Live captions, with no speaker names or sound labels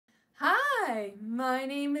Hi, my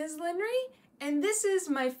name is Linry, and this is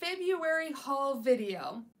my February haul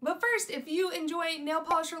video. But first, if you enjoy nail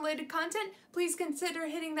polish related content, please consider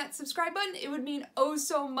hitting that subscribe button. It would mean oh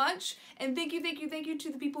so much. And thank you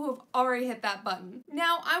to the people who have already hit that button.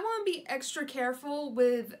 Now, I want to be extra careful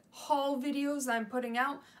with haul videos that I'm putting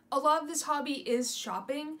out. A lot of this hobby is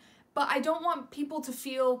shopping, but I don't want people to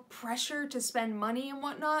feel pressure to spend money and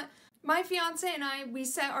whatnot. My fiance and I, we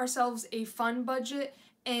set ourselves a fun budget,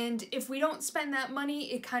 and if we don't spend that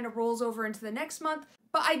money, it kind of rolls over into the next month.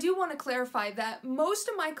 But I do want to clarify that most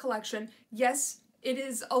of my collection, yes, it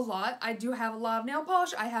is a lot. I do have a lot of nail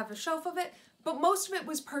polish. I have a shelf of it, but most of it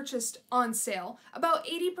was purchased on sale. About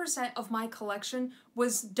 80% of my collection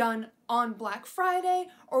was done on Black Friday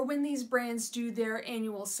or when these brands do their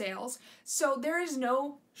annual sales. So there is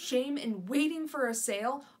no shame in waiting for a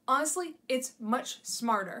sale. Honestly, it's much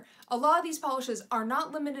smarter. A lot of these polishes are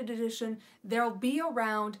not limited edition, they'll be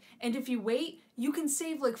around, and if you wait, you can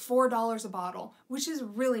save like $4 a bottle, which is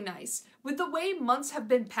really nice. With the way months have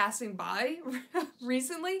been passing by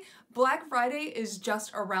recently, Black Friday is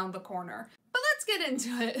just around the corner. But let's get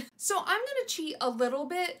into it. So I'm gonna cheat a little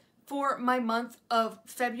bit for my month of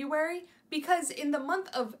February, because in the month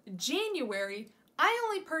of January, I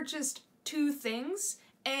only purchased 2 things,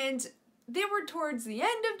 and they were towards the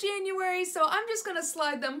end of January, so I'm just gonna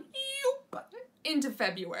slide them into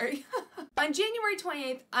February. On January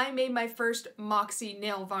 28th, I made my first Moxie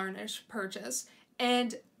nail varnish purchase,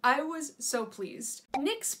 and I was so pleased.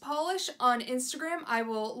 NYX Polish on Instagram, I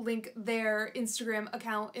will link their Instagram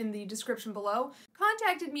account in the description below,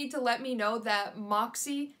 contacted me to let me know that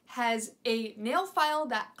Moxie has a nail file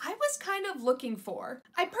that I was kind of looking for.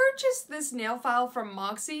 I purchased this nail file from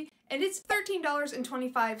Moxie, and it's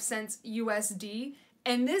 $13.25 USD,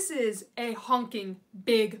 and this is a honking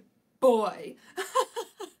big boy.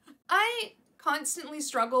 I constantly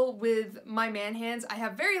struggle with my man hands. I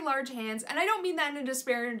have very large hands, and I don't mean that in a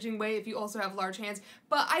disparaging way if you also have large hands,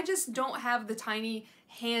 but I just don't have the tiny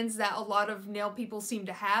hands that a lot of nail people seem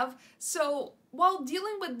to have. So while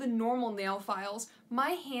dealing with the normal nail files,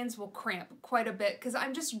 my hands will cramp quite a bit because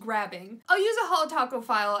I'm just grabbing. I'll use a HoloTaco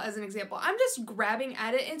file as an example. I'm just grabbing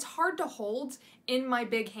at it, and it's hard to hold in my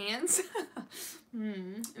big hands.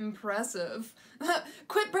 Impressive.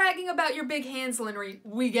 Quit bragging about your big hands, Linry.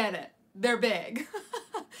 We get it. They're big.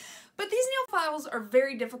 But these nail files are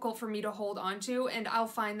very difficult for me to hold onto, and I'll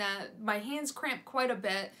find that my hands cramp quite a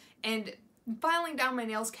bit, and filing down my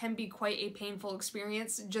nails can be quite a painful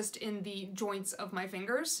experience just in the joints of my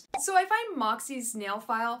fingers. So I find Moxie's nail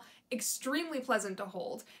file extremely pleasant to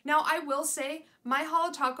hold. Now I will say my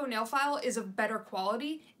HoloTaco nail file is of better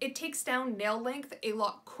quality. It takes down nail length a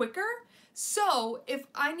lot quicker. So if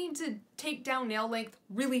I need to take down nail length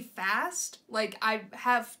really fast, like I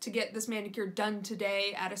have to get this manicure done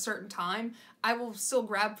today at a certain time, I will still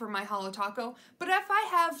grab for my HoloTaco. But if I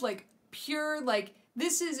have like pure, like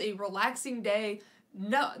this is a relaxing day,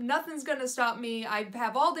 nothing's gonna stop me, I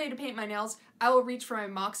have all day to paint my nails, I will reach for my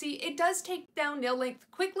Moxie. It does take down nail length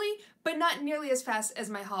quickly, but not nearly as fast as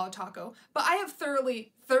my HoloTaco. But I have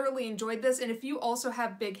thoroughly enjoyed this, and if you also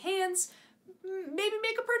have big hands, maybe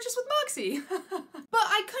make a purchase with Moxie. But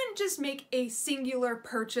I couldn't just make a singular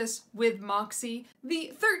purchase with Moxie.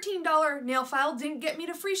 The $13 nail file didn't get me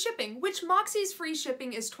to free shipping, which Moxie's free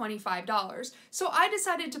shipping is $25. So I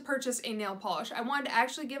decided to purchase a nail polish. I wanted to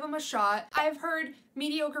actually give them a shot. I've heard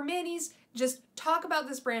mediocre manis just talk about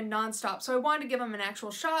this brand nonstop, so I wanted to give them an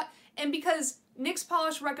actual shot, and because NYX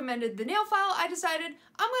Polish recommended the nail file, I decided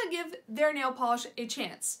I'm gonna give their nail polish a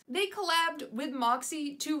chance. They collabed with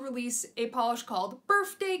Moxie to release a polish called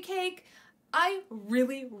Birthday Cake. I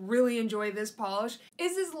really enjoy this polish.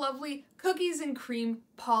 It's this lovely cookies and cream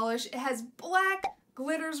polish. It has black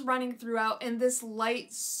glitters running throughout and this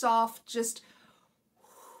light, soft, just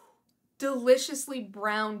deliciously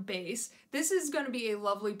brown base. This is gonna be a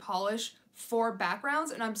lovely polish for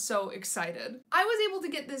backgrounds, and I'm so excited. I was able to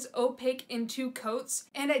get this opaque in 2 coats,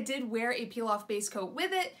 and I did wear a peel-off base coat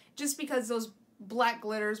with it just because those black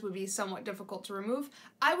glitters would be somewhat difficult to remove.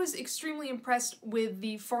 I was extremely impressed with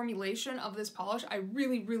the formulation of this polish. I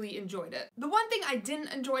really enjoyed it. The one thing I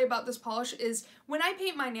didn't enjoy about this polish is when I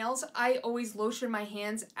paint my nails, I always lotion my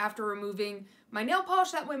hands after removing my nail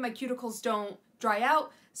polish. That way my cuticles don't dry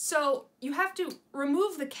out. So you have to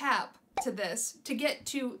remove the cap to this to get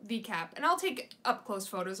to the cap, and I'll take up close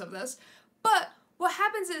photos of this. But what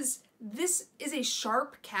happens is this is a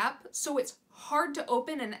sharp cap, so it's hard to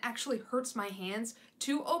open and actually hurts my hands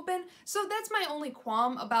to open. So that's my only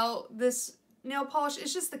qualm about this nail polish.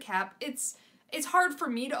 It's just the cap. It's It's hard for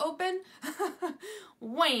me to open.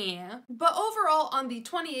 Wham! But overall, on the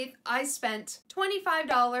 28th, I spent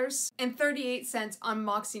 $25.38 on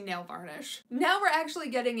Moxie nail varnish. Now we're actually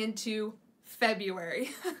getting into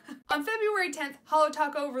February. On February 10th,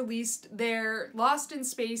 HoloTaco released their Lost in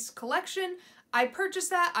Space collection. I purchased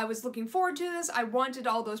that. I was looking forward to this. I wanted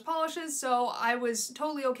all those polishes, so I was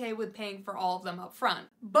totally okay with paying for all of them up front.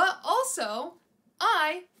 But also,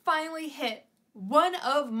 I finally hit one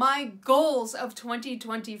of my goals of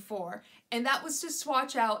 2024, and that was to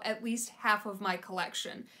swatch out at least half of my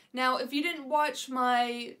collection. Now, if you didn't watch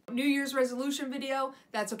my New Year's resolution video,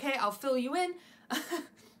 that's okay, I'll fill you in.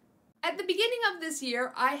 At the beginning of this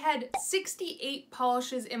year, I had 68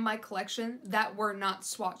 polishes in my collection that were not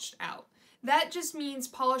swatched out. That just means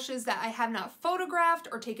polishes that I have not photographed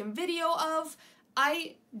or taken video of.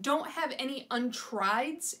 I don't have any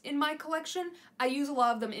untrieds in my collection. I use a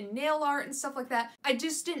lot of them in nail art and stuff like that. I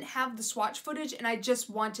just didn't have the swatch footage, and I just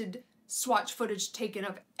wanted swatch footage taken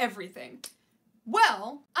of everything.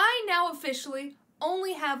 Well, I now officially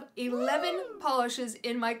only have 11 polishes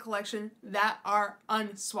in my collection that are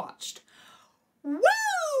unswatched. Woo!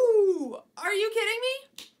 Are you kidding me?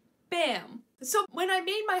 Bam! So when I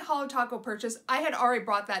made my HoloTaco purchase, I had already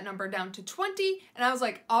brought that number down to 20, and I was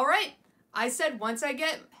like, all right, I said once I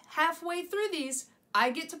get halfway through these,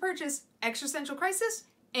 I get to purchase Existential Crisis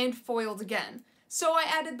and Foiled Again. So I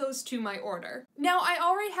added those to my order. Now I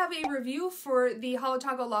already have a review for the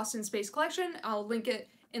HoloTaco Lost in Space collection. I'll link it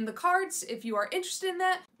in the cards if you are interested in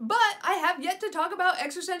that. But I have yet to talk about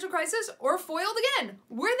Existential Crisis or Foiled Again.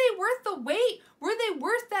 Were they worth the wait? Were they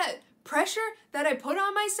worth that pressure that I put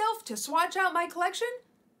on myself to swatch out my collection?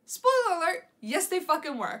 Spoiler alert, yes they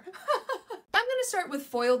fucking were. I'm gonna start with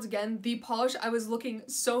Foiled Again, the polish I was looking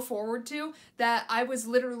so forward to that I was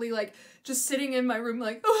literally like just sitting in my room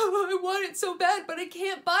like, oh, I want it so bad, but I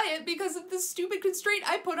can't buy it because of this stupid constraint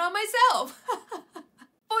I put on myself.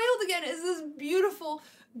 Foiled Again is this beautiful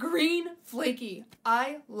green flaky.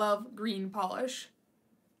 I love green polish.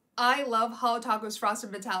 I love HoloTaco's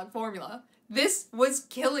Frosted Metallic formula. This was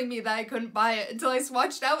killing me that I couldn't buy it until I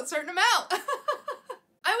swatched out a certain amount.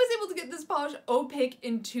 I was able to get this polish opaque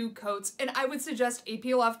in 2 coats, and I would suggest a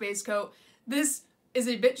peel-off base coat. This is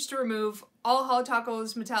a bitch to remove. All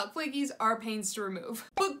HoloTaco's metallic flakies are pains to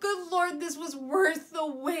remove. But good lord, this was worth the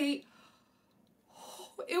wait.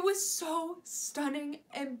 It was so stunning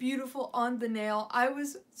and beautiful on the nail. I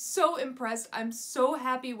was so impressed. I'm so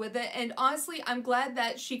happy with it, and honestly, I'm glad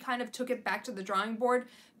that she kind of took it back to the drawing board,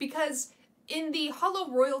 because in the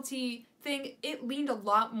Holo Royalty thing, it leaned a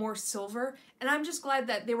lot more silver, and I'm just glad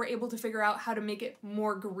that they were able to figure out how to make it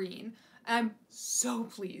more green. I'm so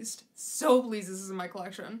pleased this is in my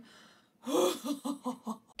collection.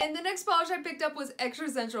 And the next polish I picked up was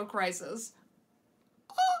Existential Crisis.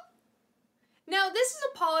 Now, this is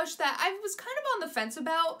a polish that I was kind of on the fence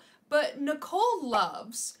about, but Nicole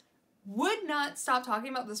Loves would not stop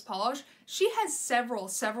talking about this polish. She has several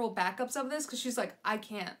backups of this because she's like, I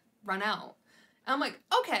can't run out. And I'm like,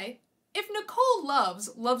 okay, if Nicole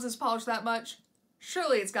loves this polish that much,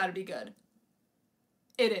 surely it's gotta be good.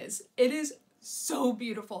 It is. It is so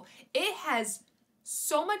beautiful. It has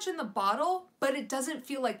so much in the bottle, but it doesn't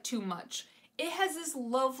feel like too much. It has this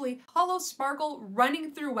lovely hollow sparkle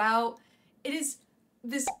running throughout. It is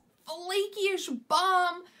this flakyish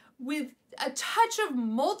bomb with a touch of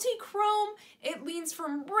multi-chrome. It leans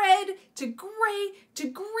from red to gray to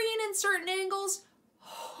green in certain angles.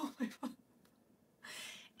 Oh my god.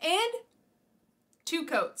 And 2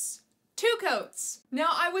 coats. 2 coats. Now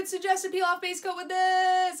I would suggest a peel-off base coat with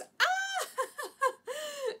this.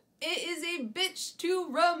 It is a bitch to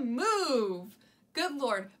remove. Good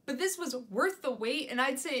lord. But this was worth the wait, and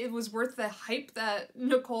I'd say it was worth the hype that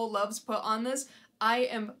Nicole Loves put on this. I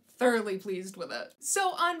am thoroughly pleased with it.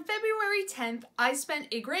 So on February 10th, I spent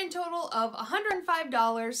a grand total of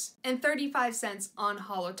 $105.35 on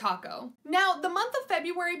HoloTaco. Now, the month of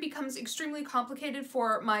February becomes extremely complicated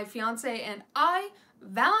for my fiance and I.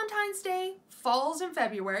 Valentine's Day falls in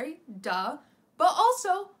February, duh, but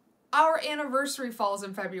also our anniversary falls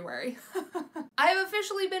in February. I have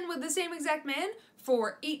officially been with the same exact man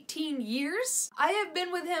for 18 years. I have been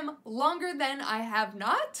with him longer than I have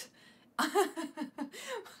not.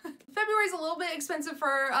 February's a little bit expensive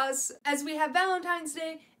for us as we have Valentine's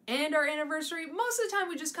Day and our anniversary. Most of the time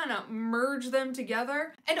we just kind of merge them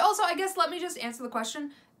together. And also, I guess, let me just answer the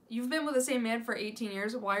question. You've been with the same man for 18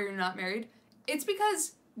 years, why are you not married? It's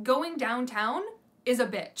because going downtown is a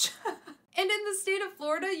bitch. And in the state of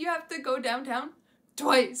Florida, you have to go downtown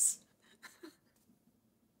twice.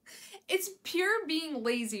 It's pure being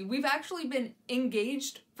lazy. We've actually been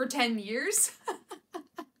engaged for 10 years.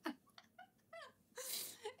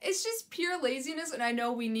 It's just pure laziness, and I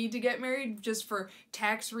know we need to get married just for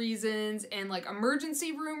tax reasons and like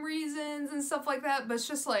emergency room reasons and stuff like that, but it's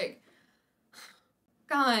just like,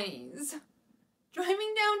 guys,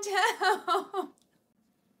 driving downtown,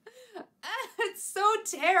 it's so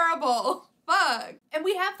terrible. Fuck. And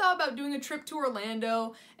we have thought about doing a trip to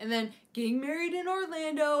Orlando and then getting married in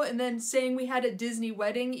Orlando and then saying we had a Disney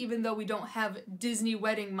wedding even though we don't have Disney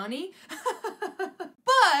wedding money.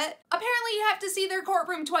 But apparently you have to see their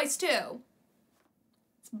courtroom twice too.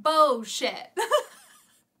 It's bullshit.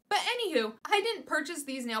 But anywho, I didn't purchase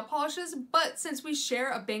these nail polishes, but since we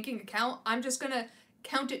share a banking account, I'm just gonna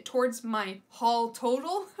count it towards my haul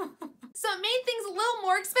total. So it made things a little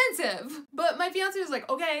more expensive. But my fiance was like,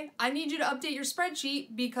 okay, I need you to update your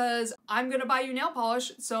spreadsheet because I'm gonna buy you nail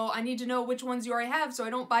polish, so I need to know which ones you already have so I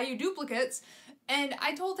don't buy you duplicates. And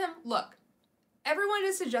I told him, look, everyone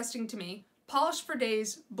is suggesting to me, polish for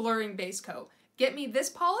days, blurring base coat. Get me this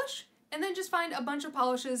polish, and then just find a bunch of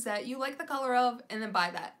polishes that you like the color of, and then buy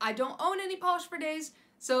that. I don't own any polish for days,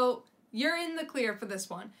 so you're in the clear for this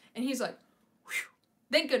one. And he's like, whew,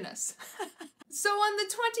 thank goodness. So on the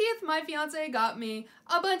 20th, my fiance got me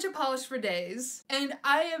a bunch of polish for days, and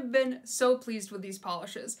I have been so pleased with these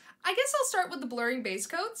polishes. I guess I'll start with the blurring base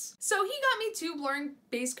coats. So he got me 2 blurring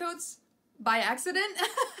base coats by accident.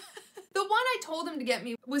 The one I told him to get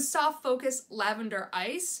me was Soft Focus Lavender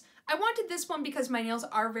Ice. I wanted this one because my nails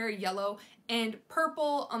are very yellow, and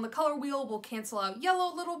purple on the color wheel will cancel out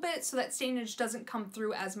yellow a little bit so that stainage doesn't come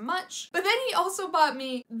through as much. But then he also bought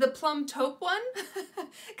me the Plum Taupe one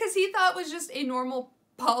because he thought it was just a normal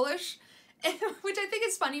polish, which I think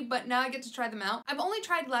is funny, but now I get to try them out. I've only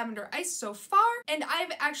tried Lavender Ice so far, and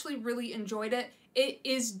I've actually really enjoyed it. It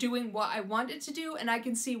is doing what I want it to do, and I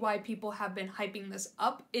can see why people have been hyping this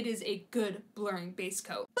up. It is a good blurring base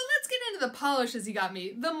coat. But let's get into the polishes he got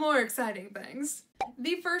me, the more exciting things.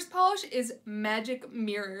 The first polish is Magic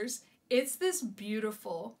Mirrors. It's this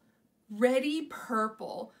beautiful, reddy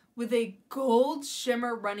purple with a gold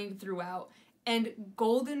shimmer running throughout and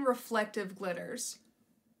golden reflective glitters.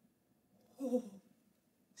 Oh,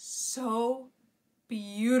 so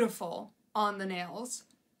beautiful on the nails.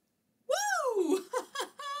 Woo!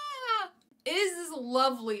 It is this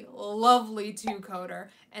lovely, lovely 2-coater,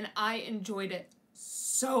 and I enjoyed it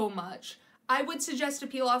so much. I would suggest a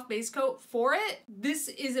peel-off base coat for it. This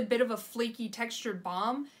is a bit of a flaky textured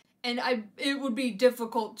balm, and it would be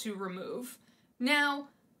difficult to remove. Now,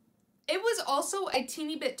 it was also a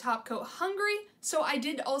teeny bit top coat hungry, so I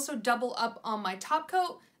did also double up on my top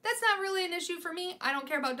coat. That's not really an issue for me. I don't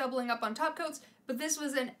care about doubling up on top coats, but this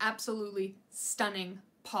was an absolutely stunning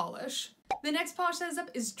polish. The next polish that is up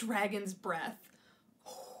is Dragon's Breath.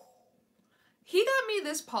 He got me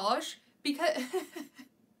this polish because he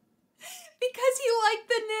liked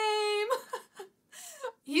the name.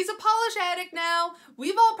 He's a polish addict now.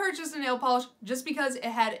 We've all purchased a nail polish just because it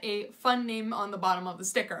had a fun name on the bottom of the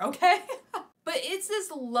sticker, okay? But it's this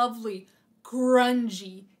lovely,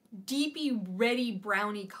 grungy, deepy, reddy,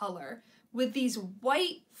 browny color with these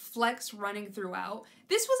white flecks running throughout.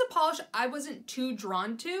 This was a polish I wasn't too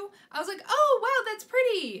drawn to. I was like, oh, wow, that's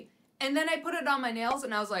pretty. And then I put it on my nails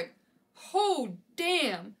and I was like, oh,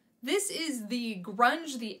 damn. This is the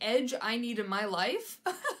grunge, the edge I need in my life.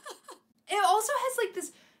 It also has like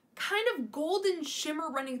this kind of golden shimmer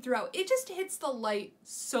running throughout. It just hits the light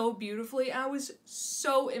so beautifully. I was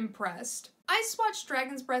so impressed. I swatched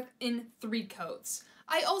Dragon's Breath in 3 coats.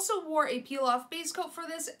 I also wore a peel-off base coat for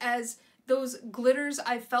this as those glitters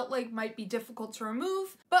I felt like might be difficult to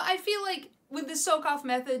remove, but I feel like with the soak-off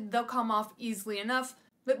method, they'll come off easily enough.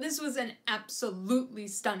 But this was an absolutely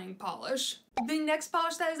stunning polish. The next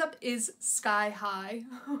polish that is up is Sky High.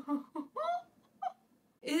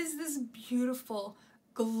 It is this beautiful,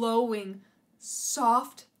 glowing,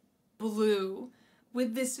 soft blue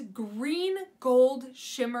with this green gold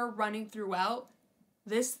shimmer running throughout.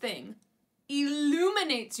 This thing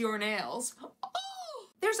illuminates your nails. Oh!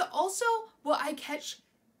 There's also what I catch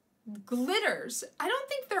glitters. I don't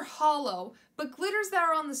think they're hollow, but glitters that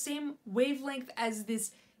are on the same wavelength as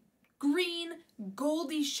this green,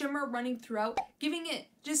 goldy shimmer running throughout, giving it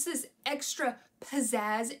just this extra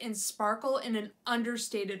pizzazz and sparkle in an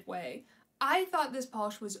understated way. I thought this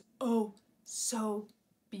polish was oh so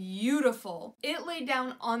beautiful. It laid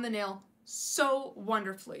down on the nail so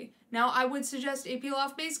wonderfully. Now, I would suggest a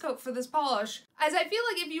peel-off base coat for this polish, as I feel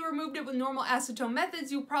like if you removed it with normal acetone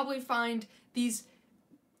methods, you'll probably find these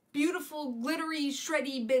beautiful, glittery,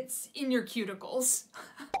 shreddy bits in your cuticles.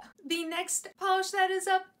 The next polish that is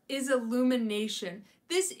up is Illumination.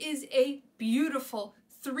 This is a beautiful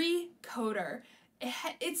 3-coater.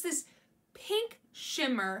 It's this pink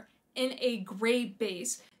shimmer in a gray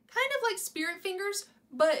base. Kind of like Spirit Fingers,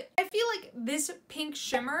 but I feel like this pink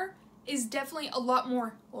shimmer is definitely a lot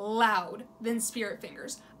more loud than Spirit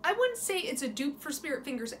Fingers. I wouldn't say it's a dupe for Spirit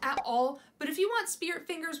Fingers at all, but if you want Spirit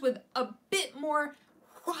Fingers with a bit more,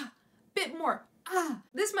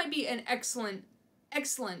 this might be an excellent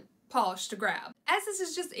polish to grab. As this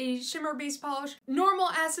is just a shimmer base polish, normal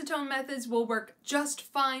acetone methods will work just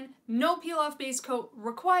fine. No peel off base coat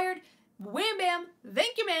required. Wham bam,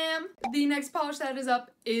 thank you ma'am. The next polish that is up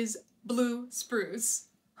is Blue Spruce.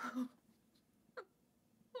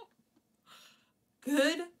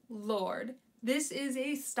 Good Lord, this is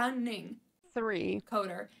a stunning 3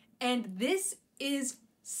 coater, and this is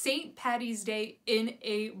St. Patty's Day in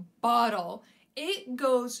a bottle. It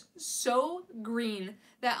goes so green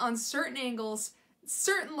that on certain angles,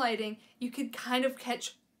 certain lighting, you could kind of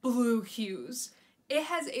catch blue hues. It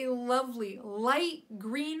has a lovely light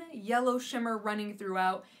green yellow shimmer running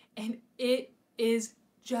throughout, and it is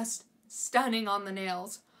just stunning on the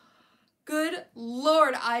nails. Good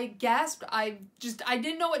Lord, I gasped. I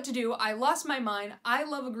didn't know what to do. I lost my mind. I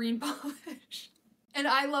love a green polish. And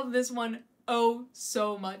I love this one oh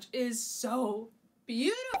so much. It is so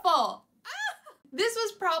beautiful. This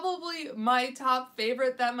was probably my top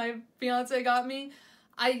favorite that my fiance got me.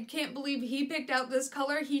 I can't believe he picked out this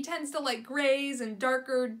color. He tends to like grays and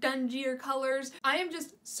darker, dungier colors. I am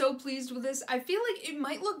just so pleased with this. I feel like it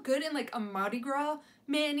might look good in like a Mardi Gras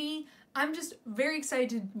mani. I'm just very excited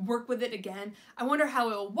to work with it again. I wonder how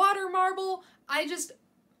it will water marble.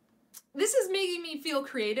 This is making me feel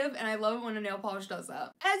creative, and I love it when a nail polish does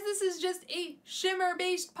that. As this is just a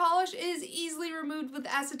shimmer-based polish, it is easily removed with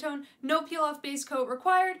acetone, no peel-off base coat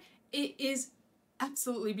required. It is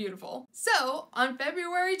absolutely beautiful. So, on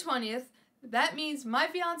February 20th, that means my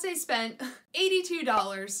fiance spent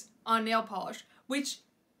 $82 on nail polish, which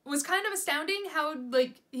was kind of astounding how,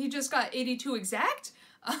 like, he just got 82 exact.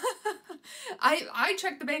 I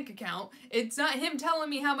checked the bank account. It's not him telling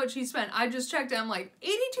me how much he spent. I just checked it. I'm like,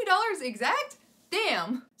 $82 exact?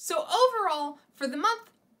 Damn. So overall, for the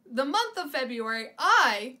month of February,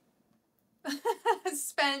 I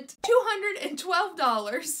spent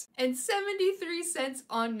 $212.73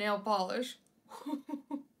 on nail polish.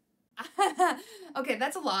 Okay,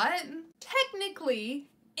 that's a lot. Technically,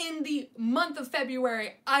 in the month of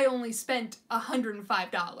February, I only spent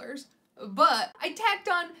 $105. But I tacked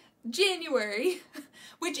on January,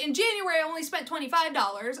 which in January I only spent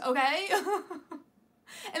 $25, okay?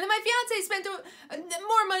 And then my fiance spent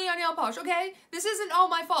more money on nail polish, okay? This isn't all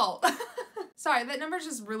my fault. Sorry, that number's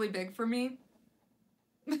just really big for me.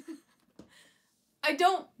 I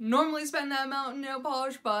don't normally spend that amount in nail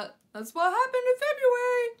polish, but that's what happened in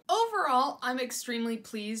February. Overall, I'm extremely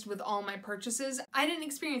pleased with all my purchases. I didn't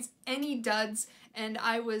experience any duds, and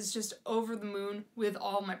I was just over the moon with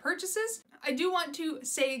all my purchases. I do want to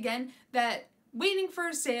say again that waiting for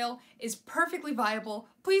a sale is perfectly viable.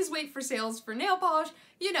 Please wait for sales for nail polish.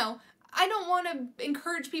 You know, I don't want to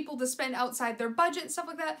encourage people to spend outside their budget and stuff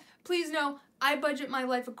like that. Please know, I budget my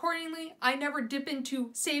life accordingly. I never dip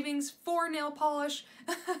into savings for nail polish.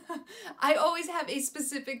 I always have a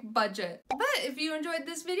specific budget. But if you enjoyed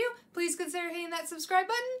this video, please consider hitting that subscribe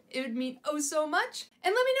button. It would mean oh so much.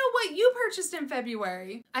 And let me know what you purchased in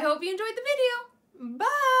February. I hope you enjoyed the video.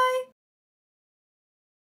 Bye!